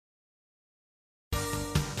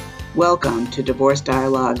Welcome to Divorce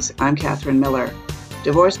Dialogues. I'm Catherine Miller.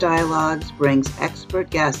 Divorce Dialogues brings expert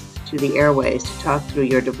guests to the airways to talk through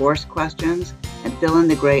your divorce questions and fill in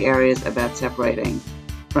the gray areas about separating.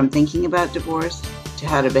 From thinking about divorce, to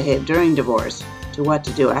how to behave during divorce, to what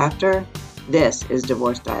to do after, this is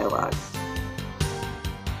Divorce Dialogues.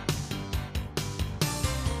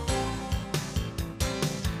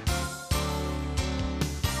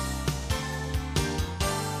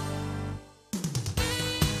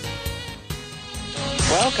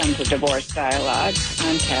 Welcome to Divorce Dialogues.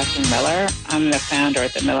 I'm Catherine Miller. I'm the founder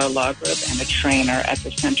at the Miller Law Group and a trainer at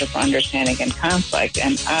the Center for Understanding and Conflict,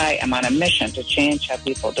 and I am on a mission to change how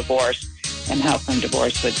people divorce and help them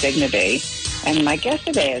divorce with dignity. And my guest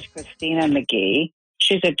today is Christina McGhee.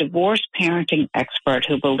 She's a divorce parenting expert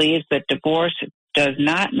who believes that divorce does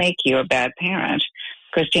not make you a bad parent.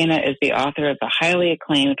 Christina is the author of the highly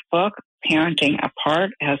acclaimed book, Parenting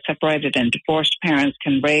Apart: How Separated and Divorced Parents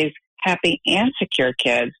Can Raise Happy and Secure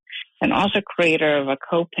Kids, and also creator of a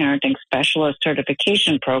co-parenting specialist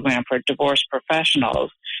certification program for divorce professionals.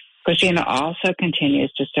 Christina also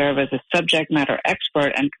continues to serve as a subject matter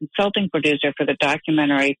expert and consulting producer for the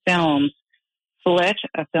documentary films Split,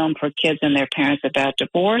 a film for kids and their parents about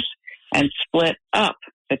divorce, and Split Up,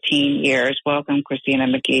 the teen years. Welcome, Christina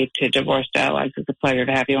McGhee, to Divorce Dialogues. It's a pleasure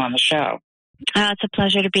to have you on the show. It's a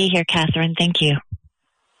pleasure to be here, Catherine. Thank you.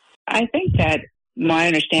 I think that my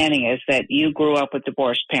understanding is that you grew up with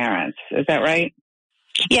divorced parents. Is that right?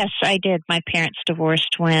 Yes, I did. My parents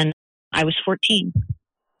divorced when I was 14.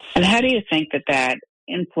 And how do you think that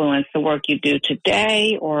influenced the work you do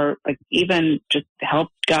today, or like even just help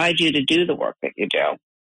guide you to do the work that you do?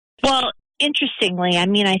 Well, interestingly,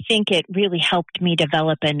 I think it really helped me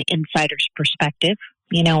develop an insider's perspective,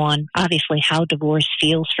 on obviously how divorce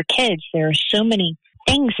feels for kids. There are so many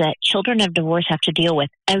things that children of divorce have to deal with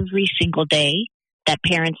every single day that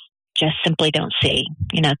parents just simply don't see.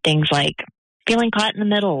 Things like feeling caught in the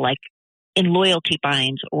middle, like in loyalty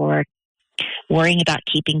binds, or worrying about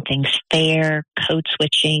keeping things fair, code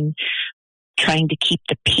switching, trying to keep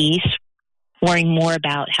the peace, worrying more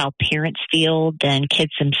about how parents feel than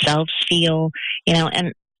kids themselves feel,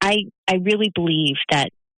 and I really believe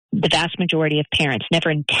that the vast majority of parents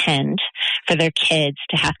never intend for their kids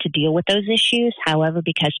to have to deal with those issues. However,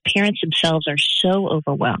 because parents themselves are so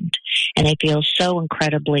overwhelmed and they feel so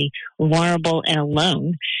incredibly vulnerable and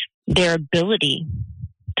alone, their ability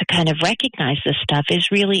to kind of recognize this stuff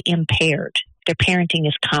is really impaired. Their parenting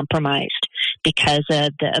is compromised because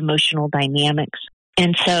of the emotional dynamics.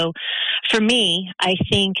 And so for me, I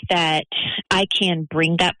think that I can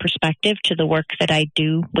bring that perspective to the work that I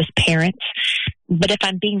do with parents. But if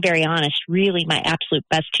I'm being very honest, really my absolute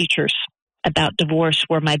best teachers about divorce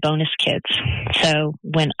were my bonus kids. So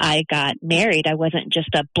when I got married, I wasn't just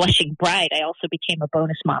a blushing bride. I also became a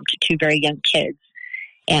bonus mom to two very young kids.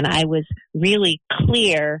 And I was really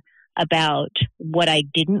clear about what I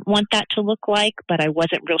didn't want that to look like, but I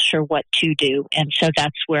wasn't real sure what to do. And so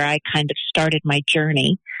that's where I kind of started my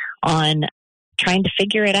journey on trying to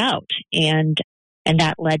figure it out. And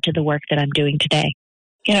that led to the work that I'm doing today.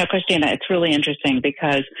 Christina, it's really interesting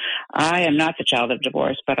because I am not the child of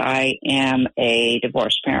divorce, but I am a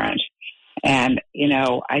divorced parent. And,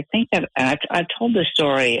 I think that, and I've told this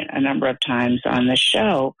story a number of times on the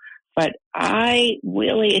show, but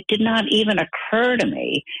it did not even occur to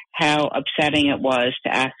me how upsetting it was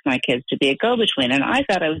to ask my kids to be a go-between. And I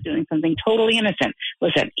thought I was doing something totally innocent.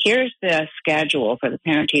 Listen, here's the schedule for the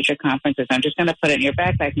parent-teacher conferences. I'm just going to put it in your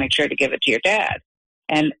backpack, make sure to give it to your dad.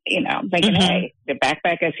 And, I'm thinking, hey, the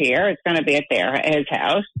backpack is here. It's going to be at his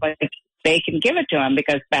house. But they can give it to him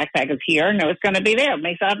because backpack is here. No, it's going to be there. It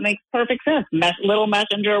makes perfect sense. Little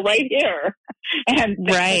messenger right here. And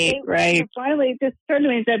right. Finally, just turned to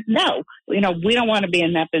me and said, no, we don't want to be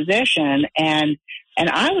in that position. And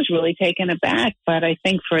I was really taken aback. But I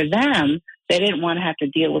think for them, they didn't want to have to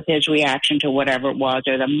deal with his reaction to whatever it was,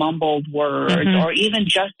 or the mumbled words, or even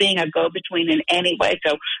just being a go-between in any way.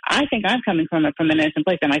 So I think I'm coming from an innocent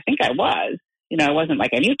place, and I think I was. It wasn't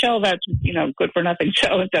like, and you tell that's, good for nothing, so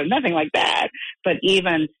nothing like that. But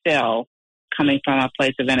even still, coming from a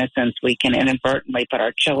place of innocence, we can inadvertently put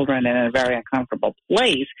our children in a very uncomfortable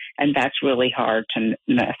place, and that's really hard to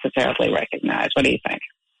necessarily recognize. What do you think?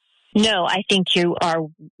 No, I think you are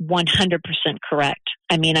 100% correct.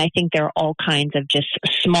 I think there are all kinds of just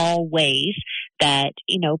small ways that,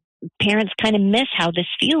 parents kind of miss how this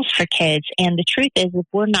feels for kids. And the truth is, if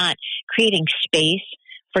we're not creating space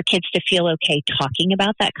for kids to feel okay talking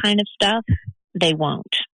about that kind of stuff, they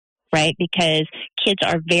won't, right? Because kids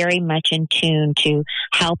are very much in tune to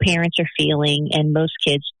how parents are feeling, and most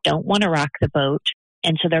kids don't want to rock the boat.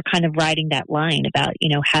 And so they're kind of riding that line about,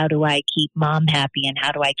 how do I keep mom happy and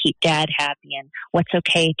how do I keep dad happy and what's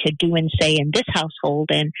okay to do and say in this household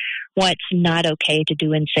and what's not okay to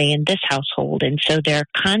do and say in this household. And so they're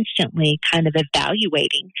constantly kind of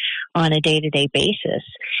evaluating on a day-to-day basis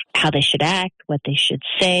how they should act, what they should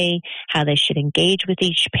say, how they should engage with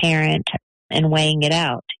each parent, and weighing it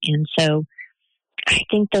out. And so I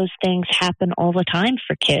think those things happen all the time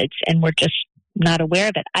for kids, and we're just not aware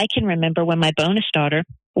of it. I can remember when my bonus daughter,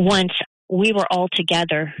 once we were all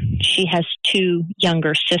together. She has 2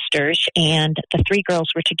 younger sisters, and the 3 girls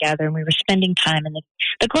were together, and we were spending time, and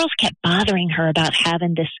the girls kept bothering her about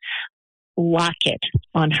having this locket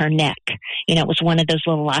on her neck. It was one of those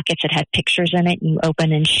little lockets that had pictures in it, and you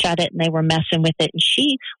open and shut it, and they were messing with it, and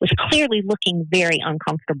she was clearly looking very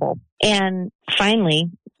uncomfortable. And finally,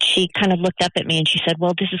 she kind of looked up at me, and she said,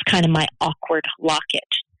 well, this is kind of my awkward locket.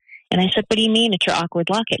 And I said, what do you mean it's your awkward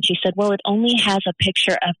locket? She said, well, it only has a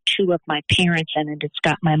picture of 2 of my parents in it. It's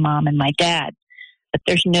got my mom and my dad, but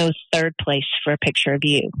there's no third place for a picture of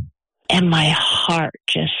you. And my heart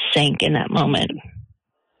just sank in that moment.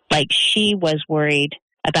 Like, she was worried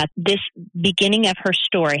about this beginning of her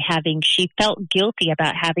story, she felt guilty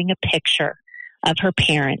about having a picture of her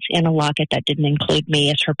parents in a locket that didn't include me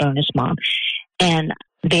as her bonus mom. And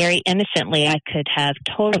very innocently, I could have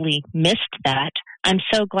totally missed that. I'm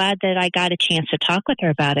so glad that I got a chance to talk with her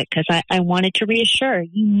about it, because I wanted to reassure her,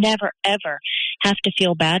 you never, ever have to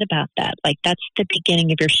feel bad about that. Like, that's the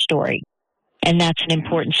beginning of your story. And that's an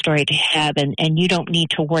important story to have. And you don't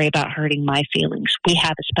need to worry about hurting my feelings. We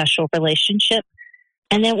have a special relationship,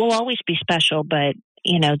 and it will always be special. But,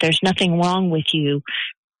 there's nothing wrong with you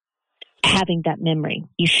having that memory.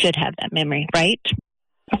 You should have that memory, right?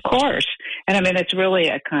 Of course. And I mean, it's really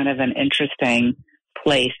a kind of an interesting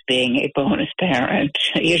place being a bonus parent.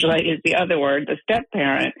 Usually I use the other word, the step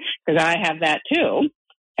parent, because I have that too.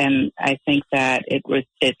 And I think that it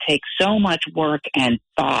takes so much work and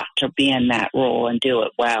thought to be in that role and do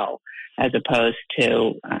it well, as opposed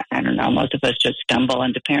to, I don't know, most of us just stumble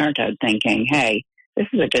into parenthood thinking, hey, this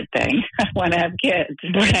is a good thing. I want to have kids.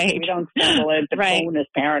 Right. We don't stumble into bonus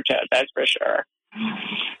parenthood, that's for sure.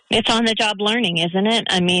 It's on the job learning, isn't it?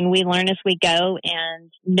 I mean, we learn as we go,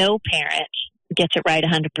 and no parent gets it right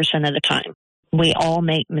 100% of the time. We all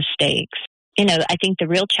make mistakes. I think the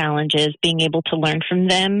real challenge is being able to learn from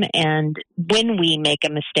them, and when we make a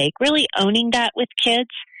mistake, really owning that with kids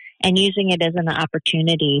and using it as an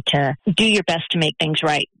opportunity to do your best to make things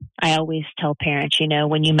right. I always tell parents,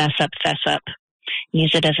 when you mess up, fess up.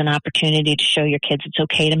 Use it as an opportunity to show your kids it's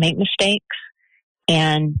okay to make mistakes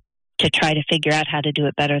and to try to figure out how to do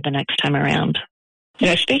it better the next time around.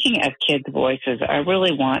 Speaking of kids' voices, I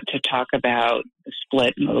really want to talk about the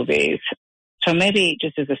Split movies. So maybe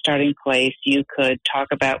just as a starting place, you could talk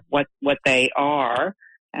about what they are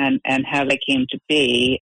and how they came to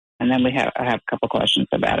be. And then I have a couple questions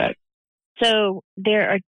about it. So there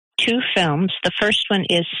are 2 films. The first one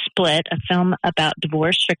is Split, a film about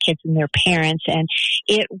divorce for kids and their parents. And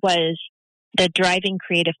it was the driving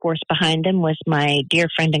creative force behind them was my dear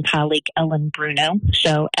friend and colleague, Ellen Bruno.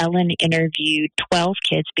 So Ellen interviewed 12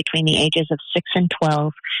 kids between the ages of 6 and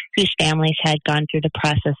 12 whose families had gone through the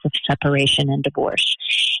process of separation and divorce.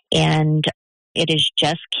 And it is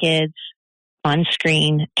just kids on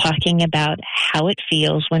screen talking about how it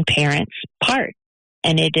feels when parents part.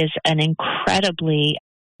 And it is an incredibly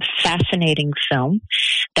fascinating film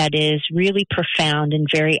that is really profound and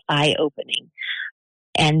very eye-opening.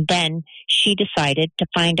 And then she decided to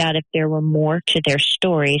find out if there were more to their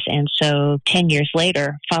stories. And so 10 years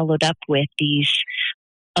later, followed up with these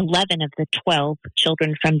 11 of the 12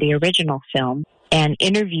 children from the original film and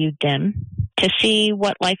interviewed them to see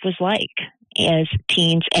what life was like as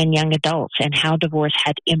teens and young adults and how divorce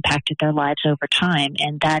had impacted their lives over time.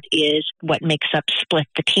 And that is what makes up Split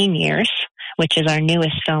the Teen Years, which is our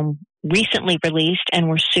newest film recently released, and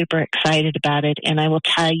we're super excited about it. And I will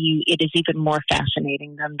tell you, it is even more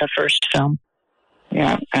fascinating than the first film.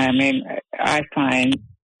 Yeah, I mean, I find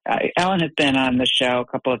Ellen has been on the show a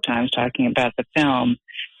couple of times talking about the film,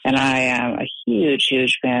 and I am a huge,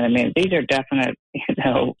 huge fan. I mean, these are definite,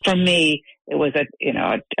 for me, it was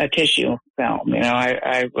a tissue film.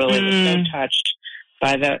 I really was so touched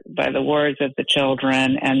by the words of the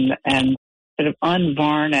children and sort of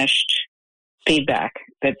unvarnished feedback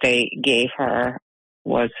that they gave her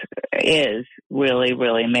is really,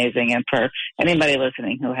 really amazing. And for anybody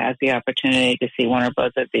listening who has the opportunity to see one or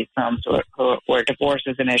both of these films where divorce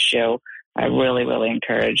is an issue, I really, really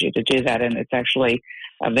encourage you to do that. And it's actually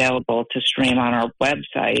available to stream on our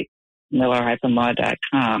website,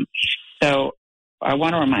 miller-law.com. So I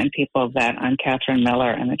want to remind people that I'm Catherine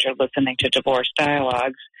Miller and that you're listening to Divorce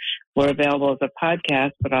Dialogues. We're available as a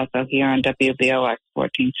podcast, but also here on WBOX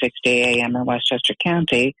 1460 AM in Westchester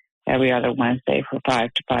County every other Wednesday from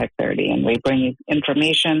 5 to 5:30. And we bring you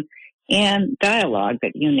information and dialogue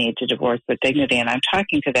that you need to divorce with dignity. And I'm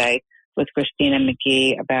talking today with Christina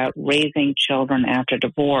McGhee about raising children after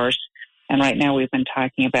divorce. And right now we've been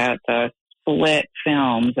talking about the Split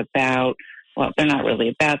films about, well, they're not really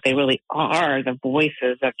about, they really are the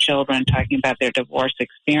voices of children talking about their divorce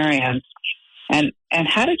experience. And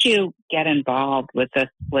how did you get involved with the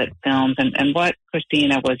Split films, and what,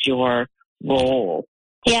 Christina, was your role?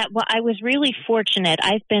 Yeah, well, I was really fortunate.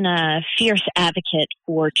 I've been a fierce advocate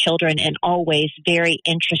for children and always very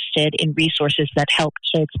interested in resources that help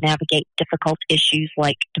kids navigate difficult issues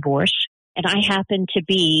like divorce. And I happened to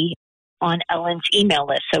be on Ellen's email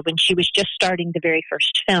list. So when she was just starting the very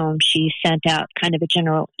first film, she sent out kind of a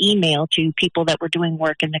general email to people that were doing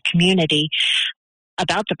work in the community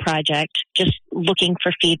about the project, just looking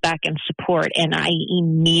for feedback and support. And I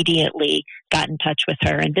immediately got in touch with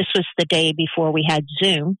her. And this was the day before we had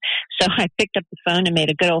Zoom. So I picked up the phone and made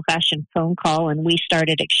a good old-fashioned phone call, and we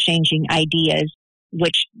started exchanging ideas,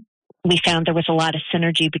 which we found there was a lot of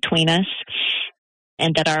synergy between us,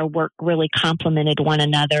 and that our work really complemented one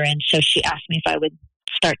another. And so she asked me if I would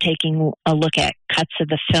start taking a look at cuts of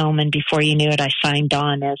the film. And before you knew it, I signed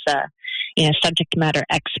on as a subject matter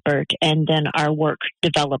expert. And then our work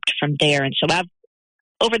developed from there. And so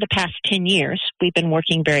over the past 10 years, we've been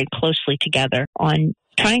working very closely together on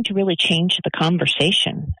trying to really change the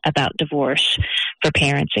conversation about divorce for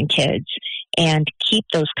parents and kids and keep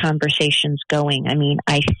those conversations going. I mean,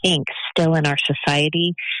 I think still in our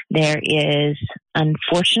society, there is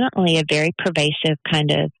unfortunately a very pervasive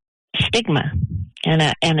kind of stigma and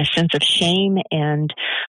a sense of shame. And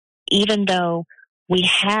even though we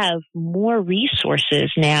have more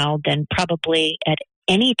resources now than probably at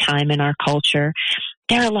any time in our culture,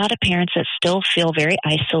 there are a lot of parents that still feel very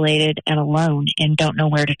isolated and alone and don't know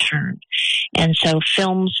where to turn. And so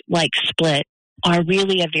films like Split are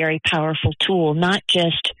really a very powerful tool, not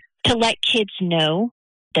just to let kids know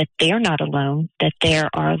that they're not alone, that there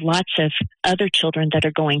are lots of other children that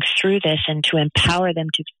are going through this, and to empower them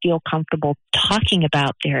to feel comfortable talking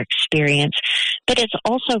about their experience. But it's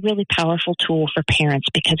also a really powerful tool for parents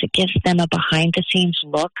because it gives them a behind-the-scenes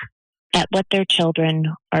look at what their children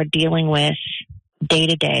are dealing with day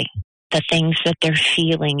to day, the things that they're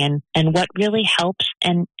feeling, and what really helps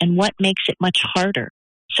and what makes it much harder.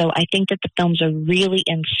 So I think that the films are really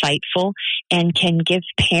insightful and can give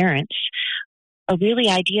parents a really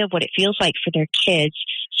idea of what it feels like for their kids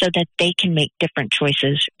so that they can make different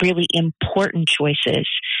choices, really important choices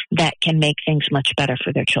that can make things much better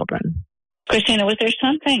for their children. Christina, was there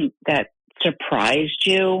something that surprised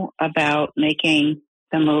you about making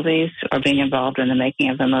the movies or being involved in the making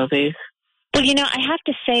of the movies? Well, I have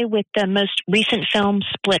to say with the most recent film,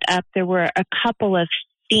 Split Up, there were a couple of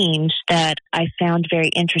themes that I found very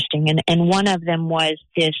interesting. And one of them was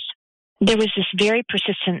there was this very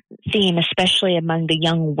persistent theme, especially among the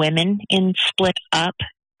young women in Split Up,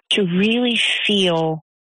 to really feel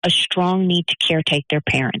a strong need to caretake their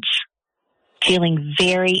parents, feeling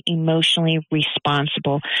very emotionally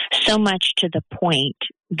responsible, so much to the point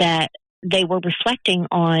that they were reflecting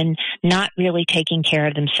on not really taking care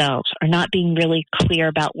of themselves or not being really clear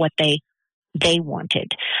about what they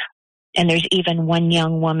wanted. And there's even one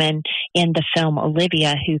young woman in the film,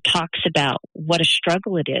 Olivia, who talks about what a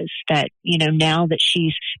struggle it is that, now that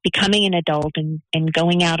she's becoming an adult and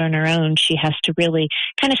going out on her own, she has to really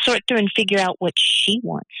kind of sort through and figure out what she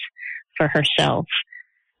wants for herself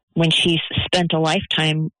when she's spent a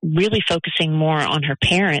lifetime really focusing more on her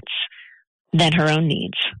parents than her own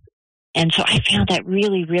needs. And so I found that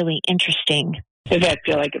really, really interesting. Did that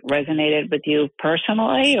feel like it resonated with you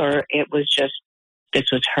personally, or it was just this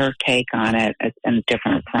was her take on it and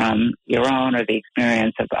different from your own or the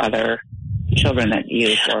experience of other children that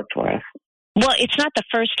you've worked with? Well, it's not the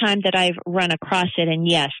first time that I've run across it. And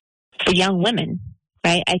yes, for young women,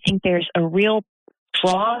 right, I think there's a real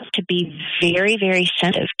draw to be very, very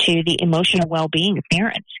sensitive to the emotional well-being of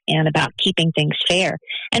parents and about keeping things fair.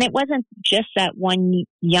 And it wasn't just that one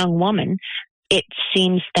young woman. It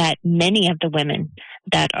seems that many of the women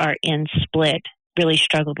that are in Split really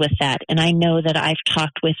struggled with that. And I know that I've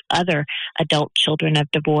talked with other adult children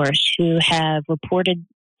of divorce who have reported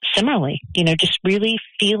similarly, just really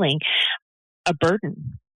feeling a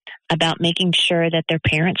burden about making sure that their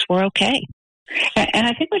parents were okay. And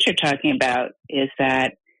I think what you're talking about is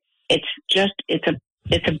that it's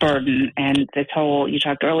a burden. And this whole, you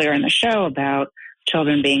talked earlier in the show about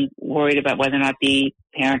children being worried about whether or not the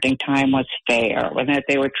parenting time was fair, whether or not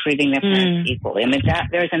they were treating their parents equally. I mean,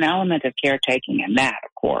 there's an element of caretaking in that,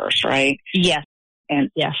 of course, right? Yes. And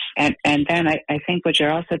yes. And then I think what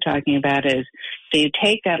you're also talking about is, so you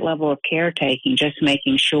take that level of caretaking, just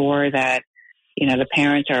making sure that, the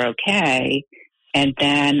parents are okay. And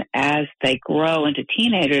then as they grow into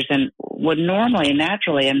teenagers and would normally,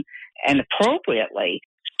 naturally, and appropriately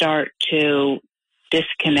start to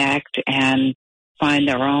disconnect and find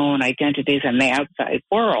their own identities in the outside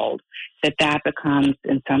world, that becomes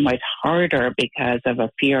in some ways harder because of a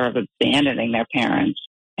fear of abandoning their parents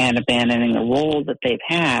and abandoning the role that they've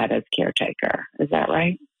had as caretaker. Is that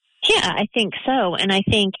right? Yeah, I think so. And I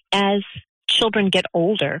think as children get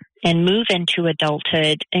older and move into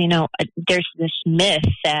adulthood, there's this myth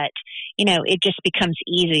that, it just becomes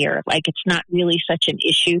easier. Like it's not really such an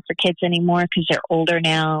issue for kids anymore because they're older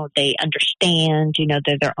now. They understand,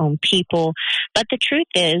 they're their own people. But the truth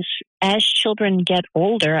is, as children get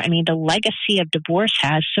older, the legacy of divorce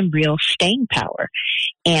has some real staying power.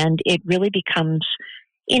 And it really becomes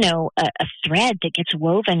a thread that gets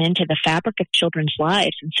woven into the fabric of children's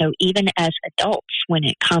lives. And so even as adults, when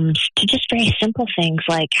it comes to just very simple things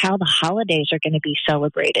like how the holidays are going to be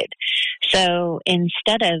celebrated. So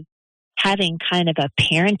instead of having kind of a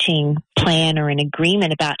parenting plan or an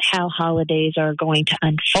agreement about how holidays are going to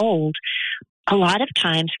unfold, a lot of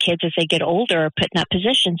times kids as they get older are put in that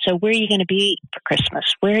position. So where are you going to be for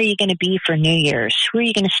Christmas? Where are you going to be for New Year's? Who are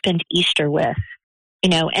you going to spend Easter with?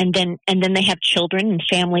 And then they have children and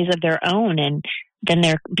families of their own. And then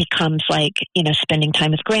there becomes like, spending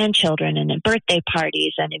time with grandchildren and at birthday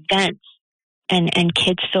parties and events. And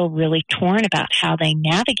kids feel really torn about how they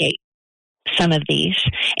navigate some of these.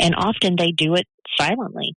 And often they do it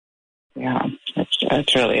silently. Yeah,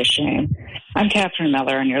 that's really a shame. I'm Catherine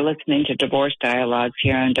Miller, and you're listening to Divorce Dialogues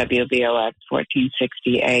here on WBOX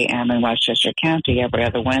 1460 AM in Westchester County every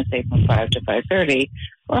other Wednesday from 5 to 5:30,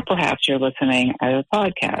 or perhaps you're listening as a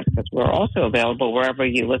podcast, because we're also available wherever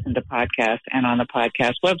you listen to podcasts and on the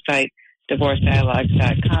podcast website,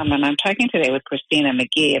 divorcedialogues.com. And I'm talking today with Christina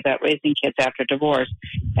McGhee about raising kids after divorce.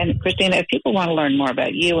 And Christina, if people want to learn more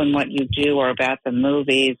about you and what you do or about the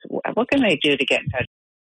movies, what can they do to get in touch?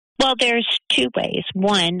 Well, there's two ways.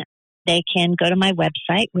 One, they can go to my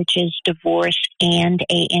website, which is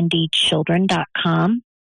divorceandandchildren.com.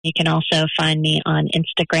 You can also find me on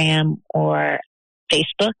Instagram or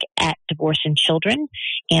Facebook at Divorce and Children.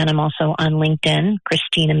 And I'm also on LinkedIn,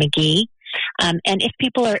 Christina McGhee. And if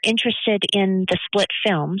people are interested in the Split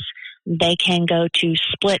films, they can go to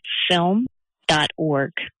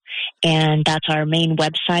splitfilm.org. And that's our main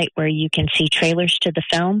website where you can see trailers to the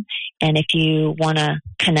film. And if you want to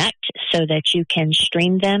connect so that you can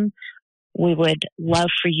stream them, we would love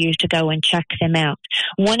for you to go and check them out.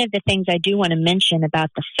 One of the things I do want to mention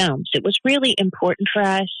about the films, it was really important for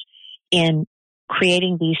us in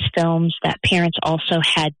creating these films that parents also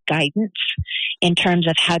had guidance in terms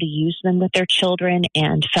of how to use them with their children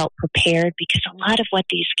and felt prepared, because a lot of what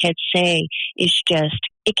these kids say is just,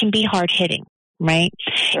 it can be hard hitting. Right?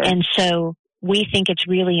 Sure. And so we think it's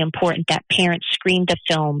really important that parents screen the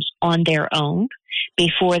films on their own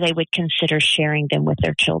before they would consider sharing them with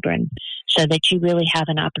their children, so that you really have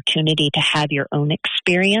an opportunity to have your own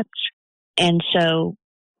experience. And so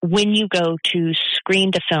when you go to screen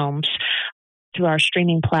the films through our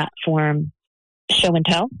streaming platform, Show and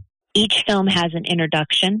Tell, each film has an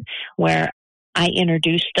introduction where I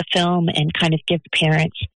introduce the film and kind of give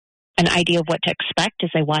parents an idea of what to expect as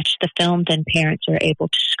they watch the film. Then parents are able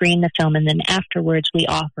to screen the film, and then afterwards we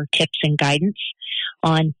offer tips and guidance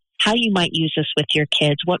on how you might use this with your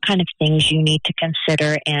kids, what kind of things you need to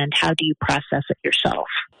consider, and how do you process it yourself.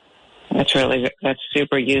 That's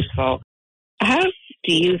super useful. How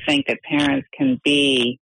do you think that parents can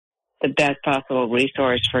be the best possible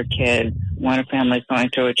resource for kids when a family's going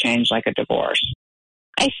through a change like a divorce?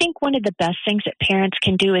 I think one of the best things that parents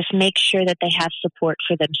can do is make sure that they have support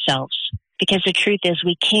for themselves. Because the truth is,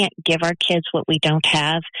 we can't give our kids what we don't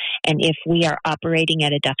have. And if we are operating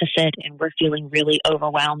at a deficit and we're feeling really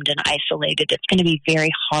overwhelmed and isolated, it's going to be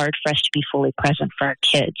very hard for us to be fully present for our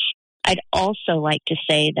kids. I'd also like to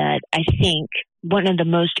say that I think one of the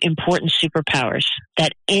most important superpowers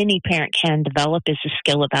that any parent can develop is the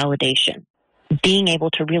skill of validation. Being able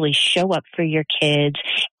to really show up for your kids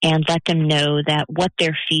and let them know that what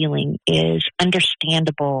they're feeling is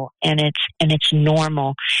understandable and it's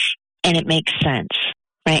normal and it makes sense,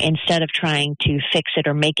 right? Instead of trying to fix it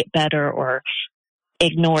or make it better or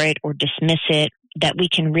ignore it or dismiss it, that we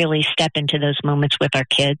can really step into those moments with our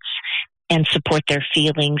kids and support their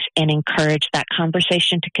feelings and encourage that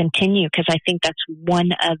conversation to continue. Because I think that's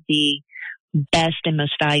one of the best and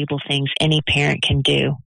most valuable things any parent can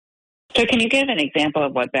do. So can you give an example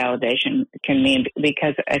of what validation can mean?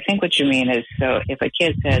 Because I think what you mean is, so if a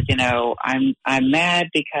kid says, I'm mad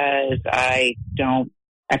because I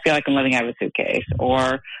feel like I'm living out of a suitcase,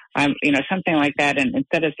 or I'm, something like that. And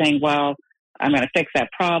instead of saying, well, I'm going to fix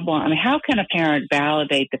that problem. I mean, how can a parent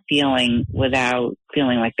validate the feeling without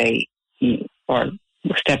feeling like they or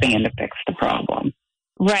stepping in to fix the problem?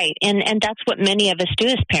 Right. And that's what many of us do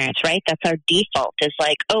as parents, right? That's our default, is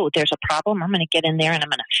like, oh, there's a problem. I'm going to get in there and I'm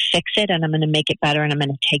going to fix it and I'm going to make it better and I'm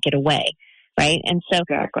going to take it away. Right. And so,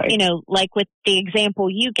 exactly. Like with the example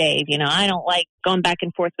you gave, I don't like going back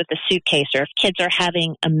and forth with the suitcase, or if kids are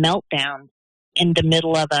having a meltdown in the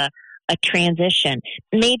middle of a transition,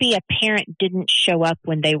 maybe a parent didn't show up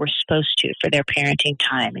when they were supposed to for their parenting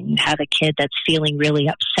time, and you have a kid that's feeling really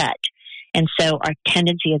upset. And so our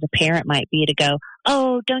tendency as a parent might be to go,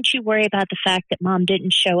 oh, don't you worry about the fact that mom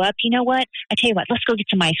didn't show up. You know what? I tell you what, let's go get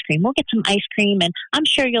some ice cream. We'll get some ice cream, and I'm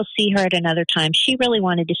sure you'll see her at another time. She really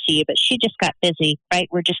wanted to see you, but she just got busy, right?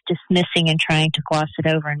 We're just dismissing and trying to gloss it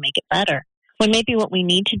over and make it better. When maybe what we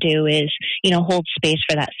need to do is, hold space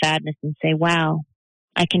for that sadness and say, wow,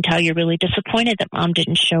 I can tell you're really disappointed that mom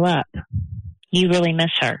didn't show up. You really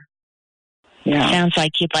miss her. Yeah. Sounds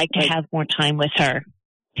like you'd like to have more time with her.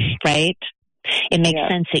 Right? It makes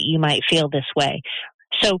sense that you might feel this way.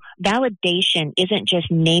 So validation isn't just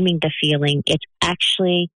naming the feeling. It's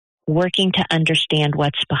actually working to understand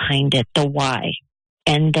what's behind it, the why.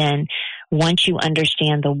 And then once you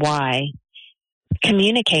understand the why,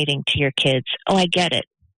 communicating to your kids, oh, I get it.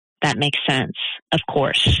 That makes sense. Of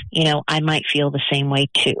course. I might feel the same way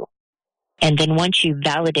too. And then once you've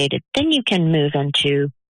validated, then you can move into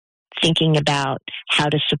thinking about how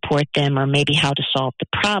to support them or maybe how to solve the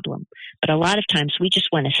problem. But a lot of times we just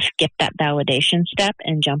want to skip that validation step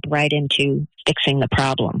and jump right into fixing the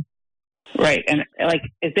problem. Right. And like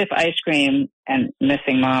as if ice cream and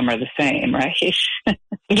missing mom are the same, right?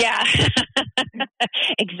 Yeah.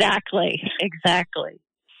 Exactly.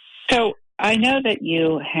 So I know that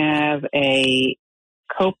you have a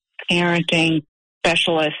co-parenting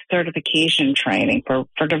specialist certification training for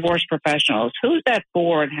divorce professionals. Who's that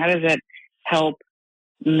for, and how does it help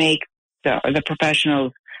make the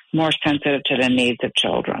professionals more sensitive to the needs of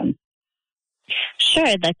children? Sure.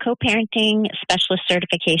 The co-parenting specialist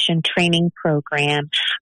certification training program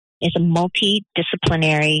is a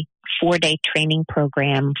multidisciplinary 4-day training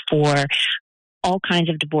program for all kinds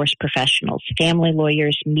of divorce professionals, family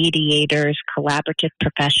lawyers, mediators, collaborative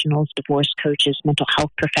professionals, divorce coaches, mental health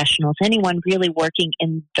professionals, anyone really working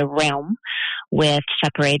in the realm with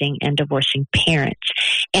separating and divorcing parents.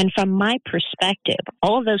 And from my perspective,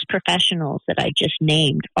 all of those professionals that I just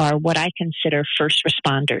named are what I consider first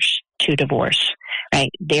responders to divorce, right?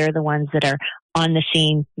 They're the ones that are on the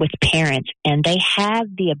scene with parents, and they have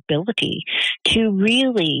the ability to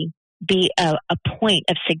really be a point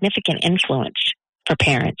of significant influence for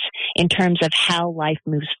parents in terms of how life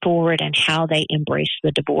moves forward and how they embrace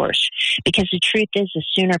the divorce. Because the truth is, the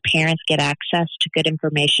sooner parents get access to good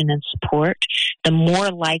information and support, the more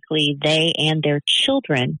likely they and their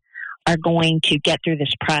children are going to get through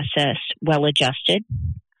this process well adjusted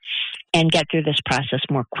and get through this process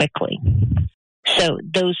more quickly. So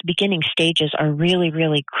those beginning stages are really,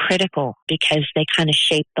 really critical because they kind of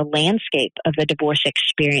shape the landscape of the divorce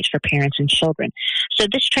experience for parents and children. So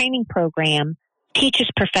this training program teaches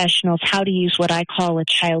professionals how to use what I call a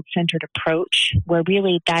child-centered approach, where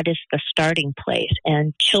really that is the starting place,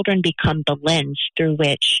 and children become the lens through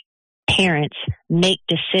which parents make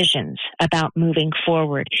decisions about moving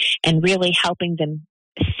forward, and really helping them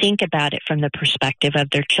think about it from the perspective of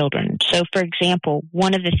their children. So, for example,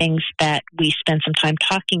 one of the things that we spend some time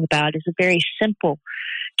talking about is a very simple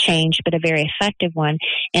change, but a very effective one,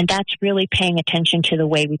 and that's really paying attention to the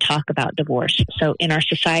way we talk about divorce. So in our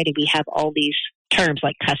society, we have all these terms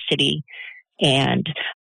like custody and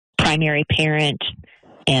primary parent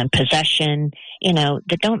and possession,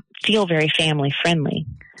 that don't feel very family friendly.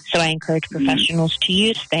 So I encourage professionals to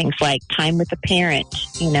use things like time with a parent,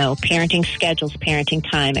 parenting schedules, parenting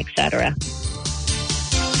time, etc.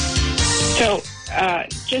 So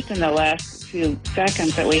just in the last few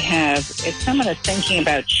seconds that we have, if someone is thinking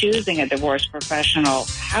about choosing a divorce professional,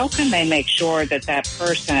 how can they make sure that that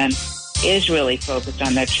person is really focused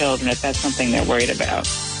on their children if that's something they're worried about?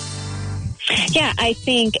 Yeah, I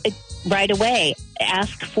think right away,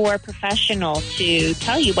 ask for a professional to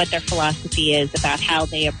tell you what their philosophy is about how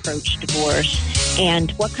they approach divorce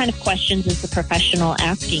and what kind of questions is the professional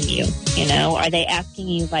asking you. Are they asking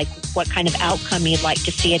you like what kind of outcome you'd like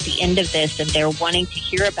to see at the end of this, and they're wanting to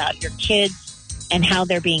hear about your kids and how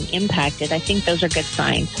they're being impacted? I think those are good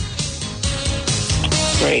signs.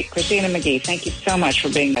 Great. Christina McGhee, thank you so much for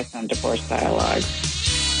being with us on Divorce Dialogue.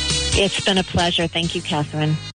 It's been a pleasure. Thank you, Catherine.